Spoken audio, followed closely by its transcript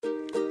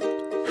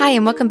Hi,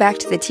 and welcome back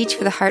to the Teach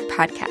for the Heart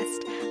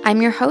podcast.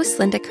 I'm your host,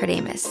 Linda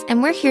Cardamus,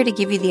 and we're here to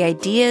give you the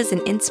ideas and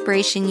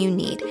inspiration you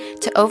need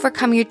to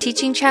overcome your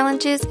teaching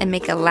challenges and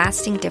make a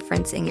lasting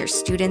difference in your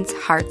students'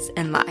 hearts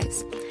and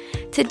lives.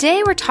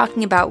 Today, we're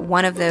talking about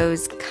one of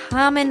those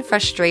common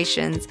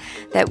frustrations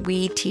that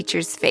we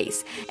teachers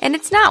face. And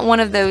it's not one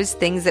of those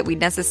things that we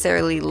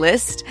necessarily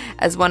list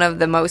as one of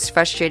the most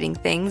frustrating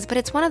things, but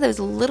it's one of those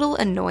little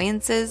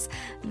annoyances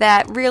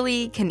that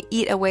really can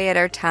eat away at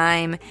our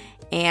time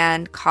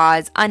and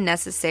cause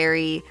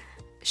unnecessary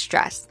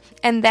stress.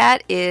 And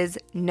that is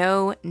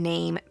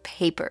no-name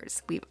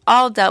papers. We've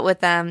all dealt with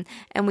them,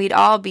 and we'd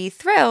all be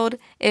thrilled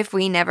if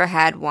we never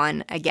had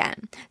one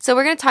again. So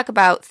we're going to talk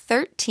about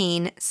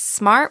 13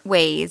 smart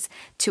ways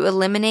to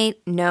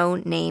eliminate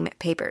no-name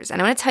papers. And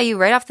I'm going to tell you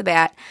right off the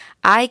bat,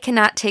 I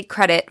cannot take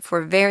credit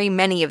for very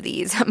many of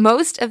these.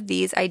 Most of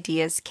these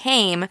ideas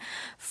came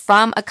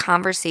from a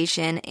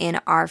conversation in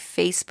our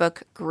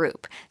Facebook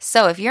group.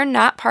 So if you're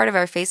not part of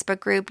our Facebook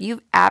group,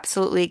 you've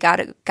absolutely got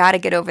to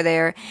get over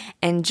there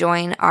and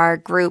join our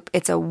group.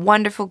 It's a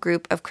wonderful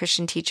group of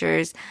Christian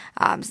teachers,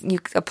 a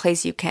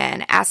place you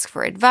can ask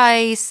for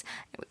advice,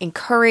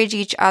 encourage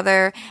each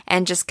other,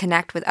 and just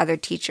connect with other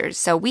teachers.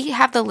 So we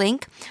have the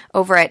link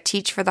over at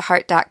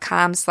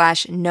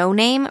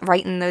teachfortheheart.com/no-name.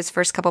 Right in those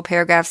first couple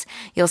paragraphs,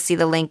 you'll see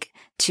the link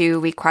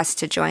to request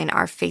to join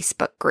our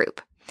Facebook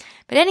group.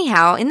 But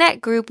anyhow, in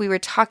that group, we were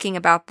talking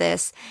about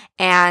this,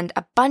 and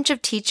a bunch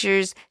of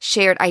teachers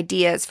shared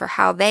ideas for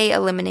how they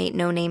eliminate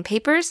no-name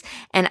papers,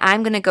 and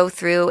I'm going to go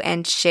through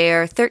and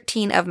share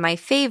 13 of my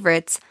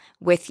favorites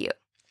with you.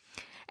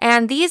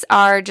 And these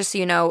are, just so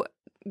you know,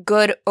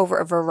 good over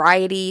a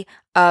variety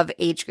of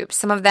age groups.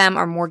 Some of them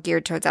are more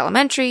geared towards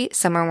elementary,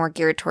 some are more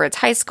geared towards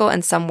high school,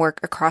 and some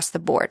work across the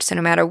board. So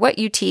no matter what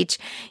you teach,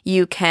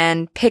 you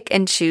can pick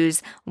and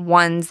choose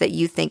ones that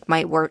you think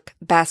might work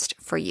best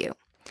for you.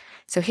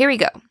 So here we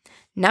go.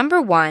 Number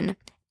 1,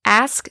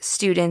 ask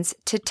students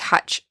to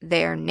touch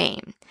their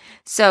name.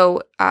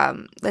 So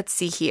let's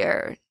see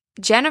here.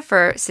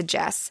 Jennifer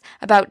suggests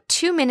about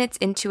 2 minutes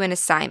into an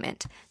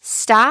assignment,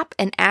 stop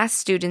and ask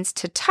students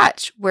to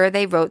touch where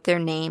they wrote their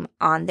name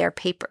on their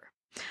paper.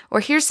 Or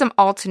here's some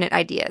alternate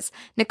ideas.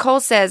 Nicole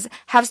says,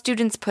 have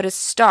students put a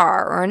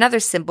star or another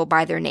symbol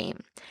by their name.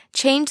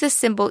 Change the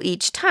symbol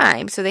each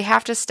time so they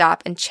have to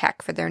stop and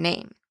check for their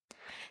name.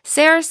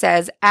 Sarah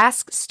says,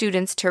 ask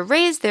students to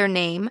raise their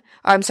hand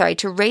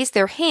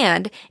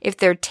if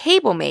their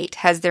table mate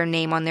has their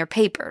name on their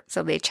paper,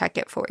 so they check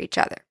it for each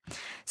other.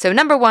 So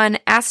number 1,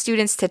 ask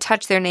students to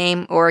touch their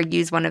name or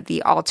use one of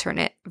the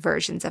alternate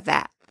versions of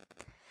that.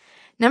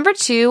 Number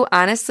 2,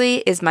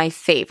 honestly, is my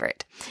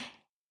favorite.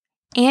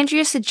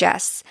 Andrea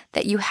suggests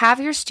that you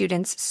have your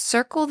students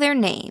circle their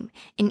name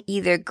in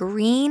either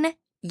green,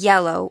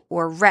 yellow,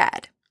 or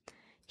red.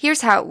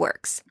 Here's how it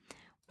works.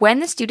 When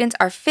the students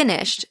are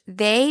finished,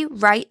 they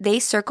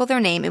circle their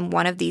name in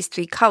one of these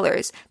 3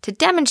 colors to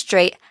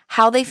demonstrate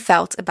how they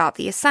felt about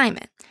the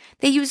assignment.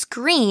 They use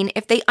green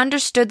if they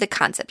understood the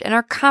concept and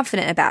are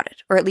confident about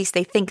it, or at least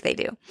they think they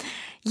do.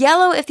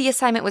 Yellow if the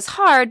assignment was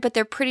hard, but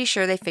they're pretty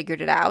sure they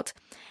figured it out.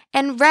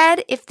 And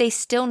red if they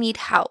still need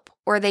help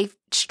or they've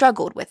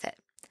struggled with it.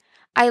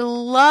 I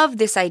love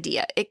this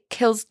idea. It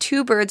kills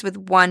 2 birds with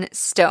 1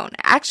 stone.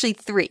 Actually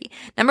 3.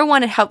 Number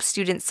 1, it helps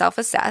students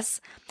self-assess.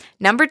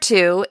 Number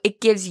 2,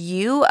 it gives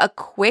you a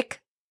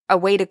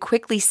way to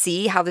quickly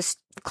see how this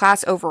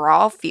class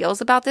overall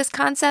feels about this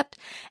concept.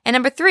 And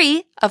number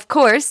 3, of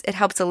course, it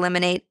helps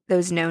eliminate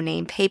those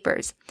no-name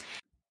papers.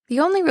 The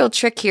only real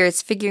trick here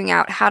is figuring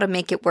out how to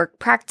make it work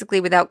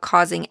practically without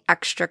causing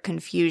extra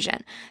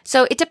confusion.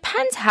 So it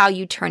depends how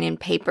you turn in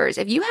papers.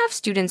 If you have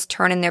students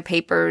turn in their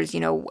papers,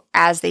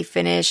 as they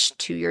finish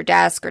to your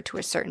desk or to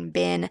a certain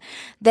bin,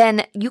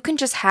 then you can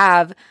just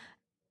have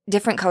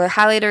different color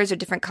highlighters or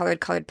different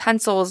colored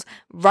pencils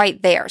right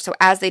there. So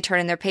as they turn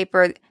in their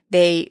paper,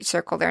 they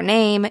circle their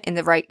name in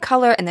the right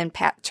color and then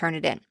turn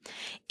it in.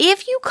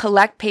 If you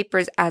collect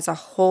papers as a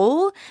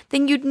whole,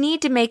 then you'd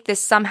need to make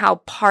this somehow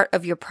part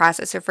of your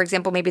process. So for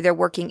example, maybe they're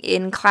working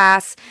in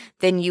class,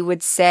 then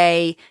you'd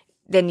say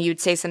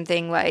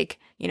something like,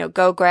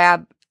 go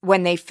grab,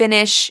 when they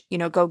finish,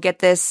 go get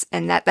this.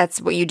 And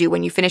that's what you do.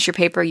 When you finish your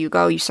paper, you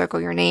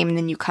circle your name, and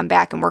then you come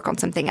back and work on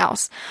something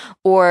else.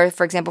 Or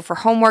for example, for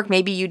homework,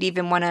 maybe you'd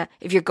even want to,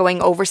 if you're going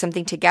over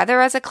something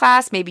together as a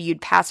class, maybe you'd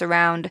pass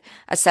around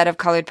a set of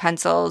colored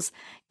pencils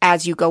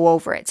as you go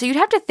over it. So you'd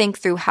have to think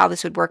through how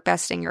this would work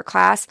best in your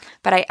class,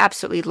 but I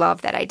absolutely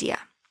love that idea.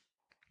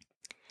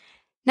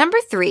 Number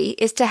 3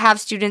 is to have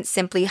students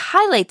simply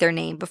highlight their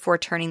name before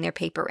turning their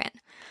paper in.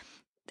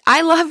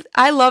 I love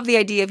the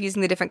idea of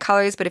using the different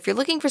colors, but if you're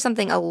looking for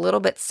something a little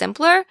bit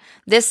simpler,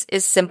 this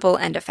is simple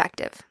and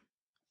effective.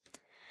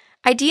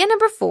 Idea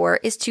number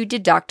 4 is to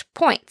deduct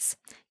points.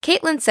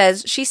 Caitlin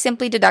says she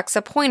simply deducts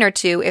a point or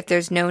 2 if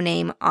there's no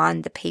name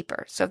on the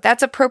paper. So if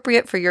that's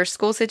appropriate for your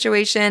school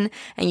situation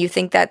and you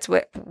think that's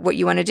what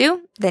you want to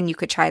do, then you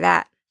could try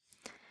that.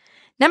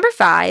 Number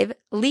 5,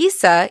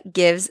 Lisa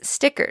gives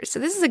stickers. So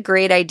this is a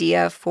great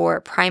idea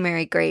for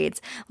primary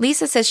grades.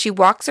 Lisa says she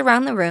walks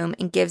around the room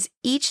and gives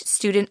each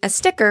student a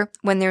sticker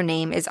when their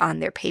name is on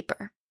their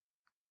paper.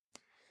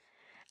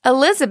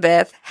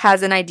 Elizabeth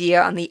has an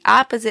idea on the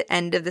opposite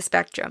end of the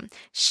spectrum.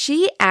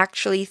 She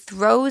actually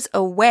throws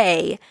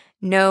away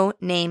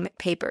no-name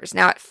papers.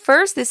 Now, at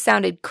first, this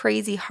sounded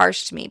crazy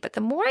harsh to me, but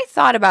the more I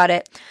thought about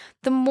it,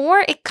 the more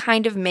it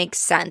kind of makes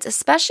sense,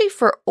 especially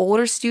for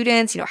older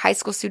students, high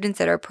school students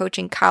that are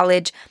approaching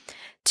college,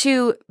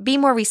 to be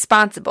more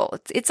responsible.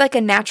 It's like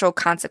a natural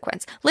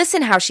consequence.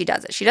 Listen how she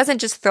does it. She doesn't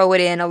just throw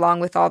it in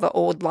along with all the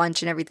old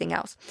lunch and everything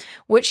else.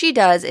 What she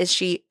does is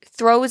she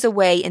throws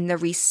away in the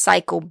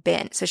recycle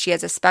bin. So she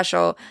has a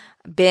special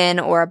bin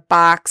or a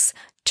box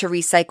to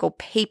recycle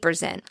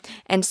papers in.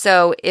 And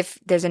so if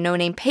there's a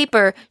no-name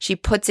paper, she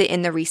puts it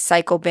in the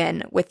recycle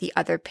bin with the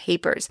other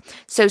papers.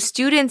 So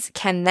students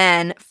can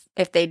then,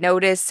 if they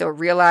notice or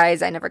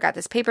realize I never got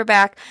this paper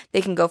back,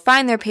 they can go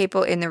find their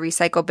paper in the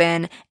recycle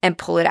bin and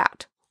pull it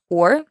out.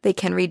 Or they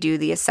can redo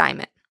the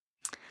assignment.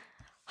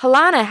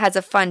 Halana has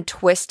a fun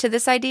twist to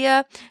this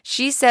idea.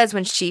 She says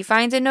when she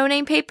finds a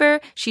no-name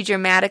paper, she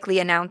dramatically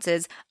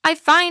announces, I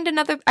found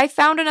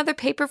another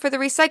paper for the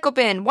recycle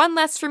bin, one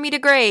less for me to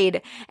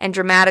grade, and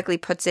dramatically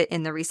puts it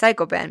in the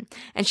recycle bin.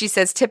 And she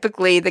says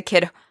typically the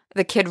kid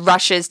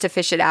rushes to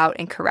fish it out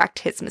and correct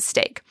his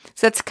mistake.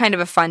 So that's kind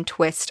of a fun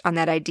twist on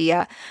that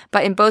idea.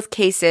 But in both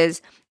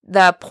cases,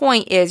 the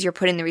point is you're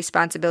putting the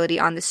responsibility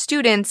on the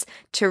students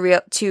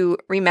to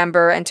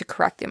remember and to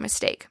correct their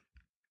mistake.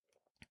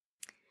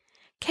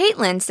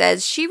 Caitlin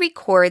says she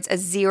records a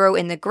 0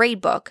 in the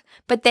gradebook,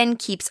 but then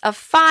keeps a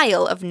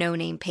file of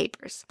no-name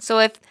papers. So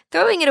if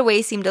throwing it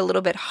away seemed a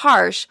little bit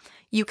harsh,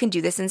 you can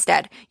do this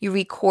instead. You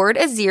record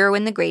a 0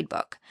 in the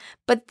gradebook,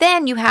 but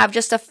then you have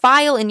just a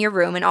file in your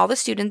room and all the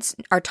students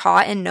are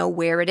taught and know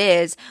where it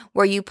is,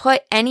 where you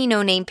put any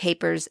no-name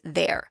papers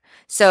there.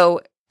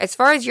 So as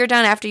far as you're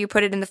done after you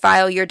put it in the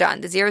file, you're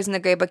done. The 0's in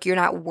the gradebook, you're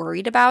not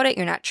worried about it.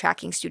 You're not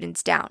tracking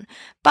students down.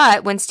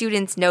 But when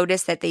students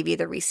notice that they've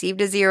either received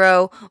a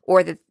 0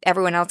 or that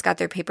everyone else got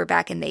their paper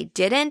back and they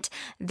didn't,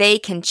 they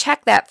can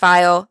check that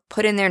file,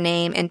 put in their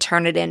name, and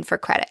turn it in for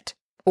credit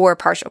or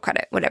partial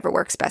credit, whatever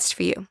works best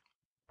for you.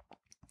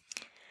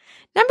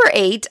 Number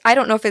 8, I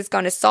don't know if it's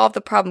going to solve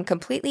the problem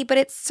completely, but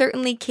it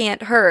certainly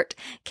can't hurt.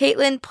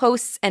 Caitlin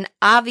posts an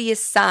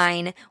obvious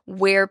sign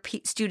where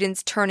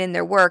students turn in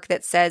their work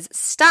that says,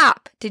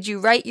 stop, did you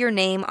write your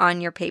name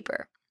on your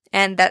paper?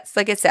 And that's,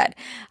 like I said,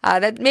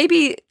 that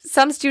maybe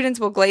some students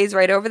will glaze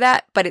right over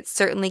that, but it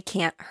certainly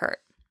can't hurt.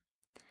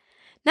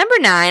 Number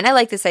 9, I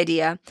like this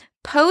idea.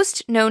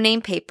 Post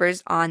no-name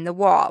papers on the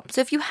wall.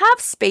 So if you have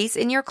space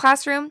in your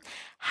classroom,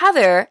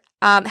 Heather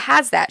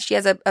has that. She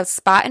has a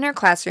spot in her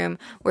classroom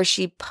where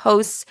she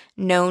posts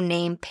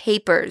no-name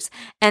papers,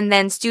 and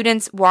then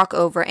students walk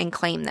over and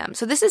claim them.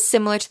 So this is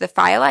similar to the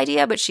file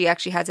idea, but she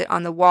actually has it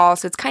on the wall.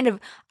 So it's kind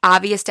of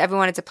obvious to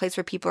everyone. It's a place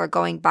where people are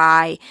going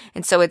by.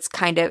 And so it's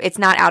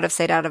not out of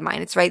sight, out of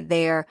mind. It's right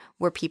there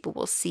where people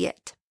will see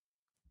it.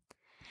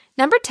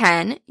 Number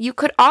 10, you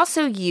could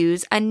also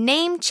use a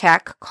name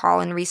check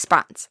call and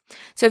response.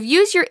 So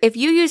if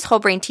you use whole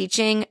brain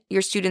teaching,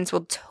 your students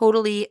will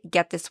totally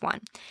get this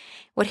one.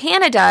 What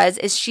Hannah does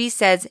is she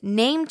says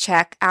name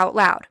check out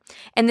loud,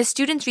 and the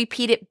students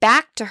repeat it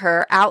back to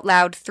her out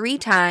loud 3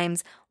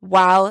 times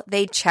while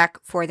they check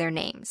for their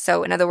names.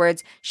 So in other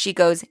words, she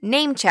goes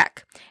name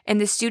check,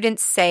 and the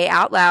students say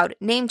out loud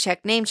name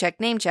check, name check,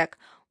 name check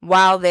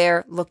while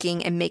they're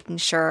looking and making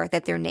sure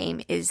that their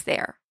name is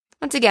there.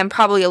 Once again,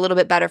 probably a little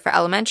bit better for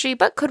elementary,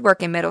 but could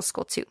work in middle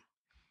school too.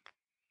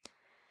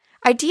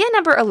 Idea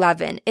number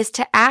 11 is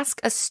to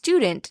ask a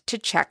student to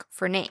check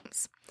for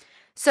names.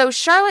 So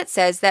Charlotte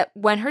says that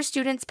when her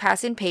students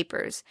pass in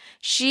papers,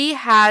 she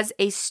has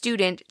a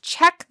student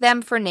check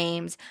them for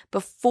names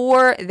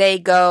before they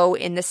go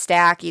in the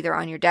stack, either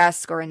on your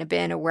desk or in a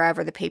bin or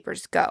wherever the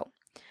papers go.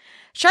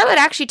 Charlotte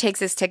actually takes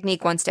this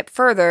technique one step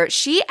further.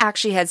 She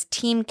actually has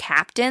team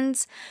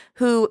captains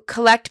who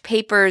collect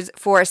papers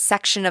for a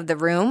section of the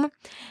room,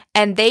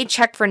 and they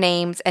check for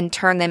names and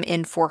turn them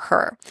in for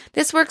her.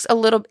 This works a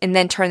little, and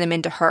then turn them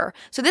into her.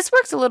 So this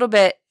works a little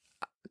bit.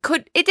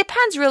 It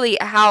depends really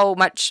how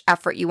much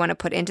effort you want to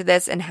put into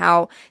this and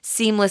how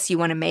seamless you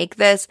want to make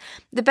this.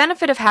 The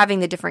benefit of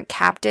having the different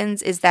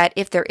captains is that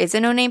if there is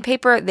a no-name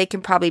paper, they can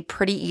probably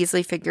pretty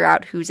easily figure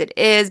out whose it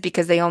is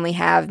because they only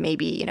have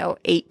maybe,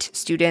 8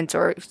 students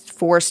or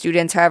 4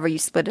 students, however you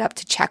split it up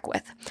to check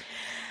with.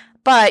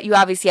 But you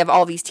obviously have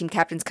all these team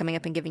captains coming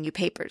up and giving you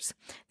papers.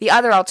 The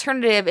other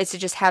alternative is to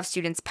just have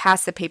students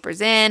pass the papers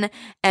in,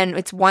 and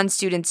it's one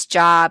student's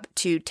job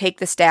to take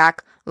the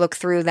stack, look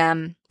through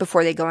them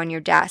before they go on your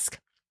desk.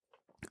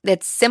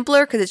 It's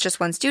simpler because it's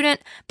just one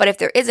student, but if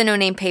there is a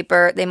no-name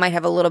paper, they might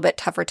have a little bit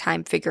tougher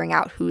time figuring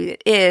out who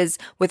it is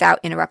without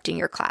interrupting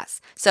your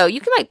class. So you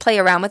can play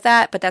around with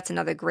that, but that's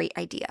another great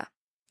idea.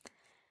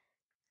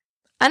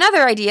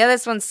 Another idea,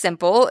 this one's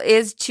simple,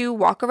 is to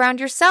walk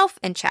around yourself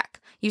and check.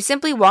 You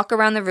simply walk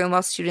around the room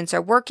while students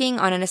are working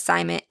on an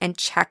assignment and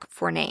check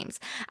for names.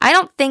 I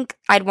don't think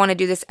I'd want to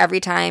do this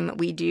every time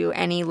we do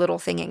any little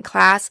thing in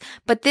class,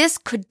 but this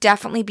could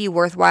definitely be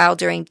worthwhile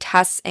during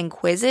tests and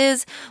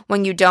quizzes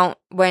when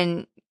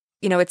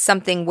it's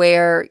something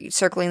where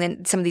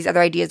circling some of these other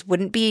ideas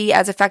wouldn't be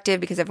as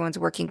effective because everyone's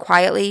working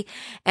quietly.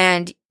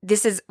 And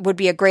this would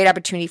be a great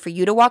opportunity for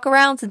you to walk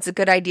around, since it's a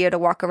good idea to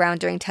walk around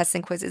during tests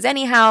and quizzes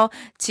anyhow,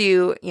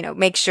 to,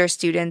 make sure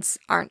students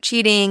aren't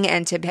cheating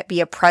and to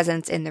be a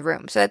presence in the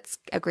room. So that's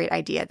a great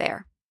idea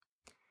there.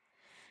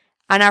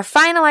 And our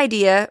final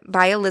idea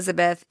by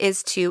Elizabeth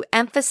is to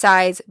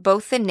emphasize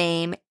both the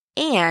name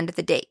and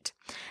the date.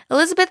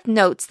 Elizabeth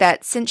notes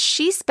that since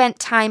she spent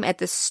time at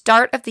the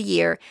start of the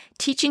year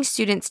teaching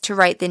students to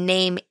write the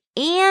name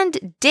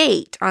and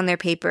date on their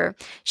paper,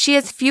 she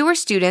has fewer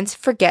students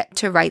forget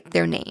to write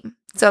their name.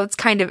 So it's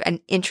kind of an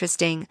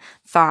interesting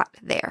thought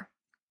there.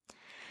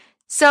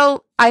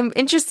 So I'm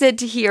interested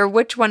to hear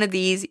which one of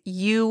these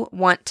you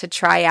want to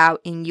try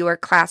out in your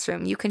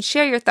classroom. You can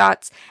share your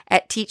thoughts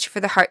at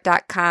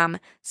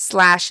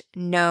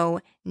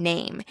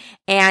teachfortheheart.com/no-name.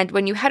 And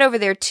when you head over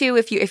there too,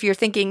 if you're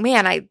thinking,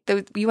 man,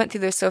 you went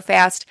through this so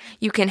fast,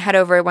 you can head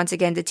over once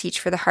again to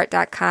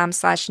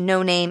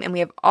teachfortheheart.com/no-name, and we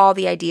have all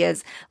the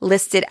ideas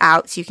listed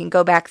out so you can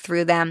go back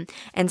through them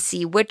and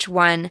see which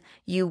one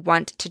you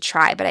want to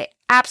try. But I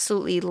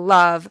absolutely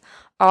love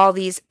all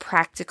these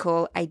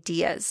practical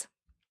ideas.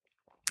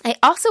 I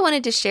also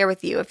wanted to share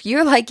with you, if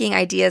you're liking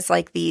ideas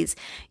like these,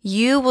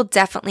 you will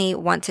definitely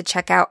want to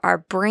check out our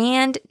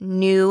brand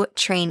new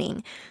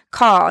training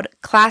called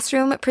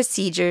Classroom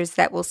Procedures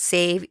That Will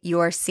Save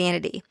Your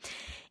Sanity.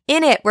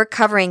 In it, we're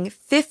covering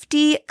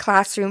 50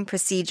 classroom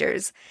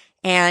procedures,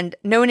 and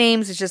no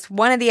names is just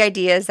one of the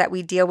ideas that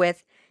we deal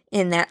with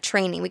in that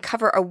training. We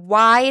cover a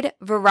wide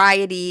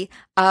variety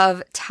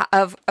of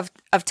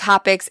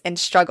topics and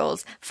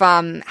struggles,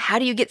 from how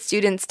do you get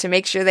students to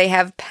make sure they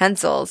have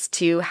pencils,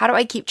 to how do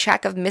I keep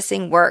track of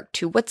missing work,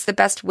 to what's the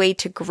best way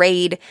to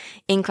grade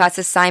in-class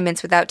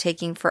assignments without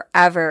taking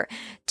forever,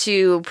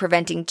 to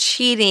preventing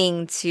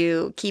cheating,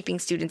 to keeping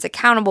students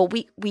accountable.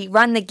 We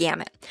run the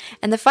gamut.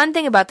 And the fun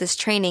thing about this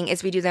training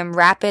is we do them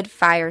rapid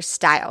fire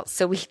style.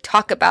 So we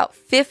talk about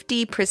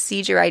 50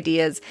 procedure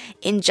ideas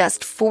in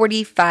just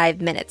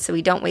 45 minutes. So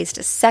we don't waste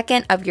a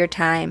second of your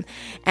time.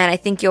 And I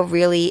think you'll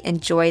really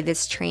enjoy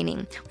this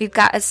training. We've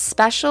got a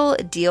special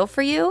deal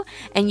for you,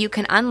 and you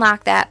can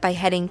unlock that by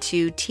heading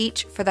to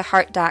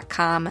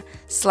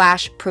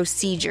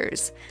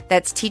teachfortheheart.com/procedures.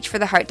 That's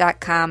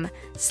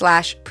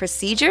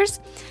teachfortheheart.com/procedures.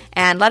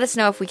 And let us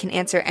know if we can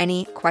answer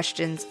any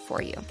questions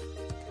for you.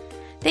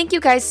 Thank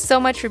you guys so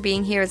much for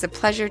being here. It's a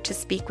pleasure to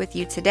speak with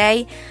you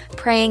today.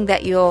 Praying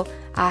that you'll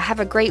have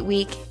a great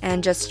week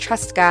and just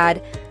trust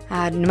God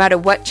no matter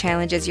what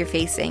challenges you're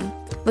facing.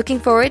 Looking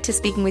forward to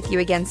speaking with you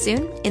again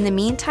soon. In the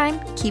meantime,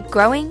 keep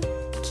growing,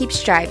 keep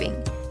striving.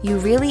 You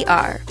really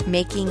are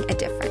making a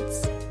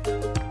difference.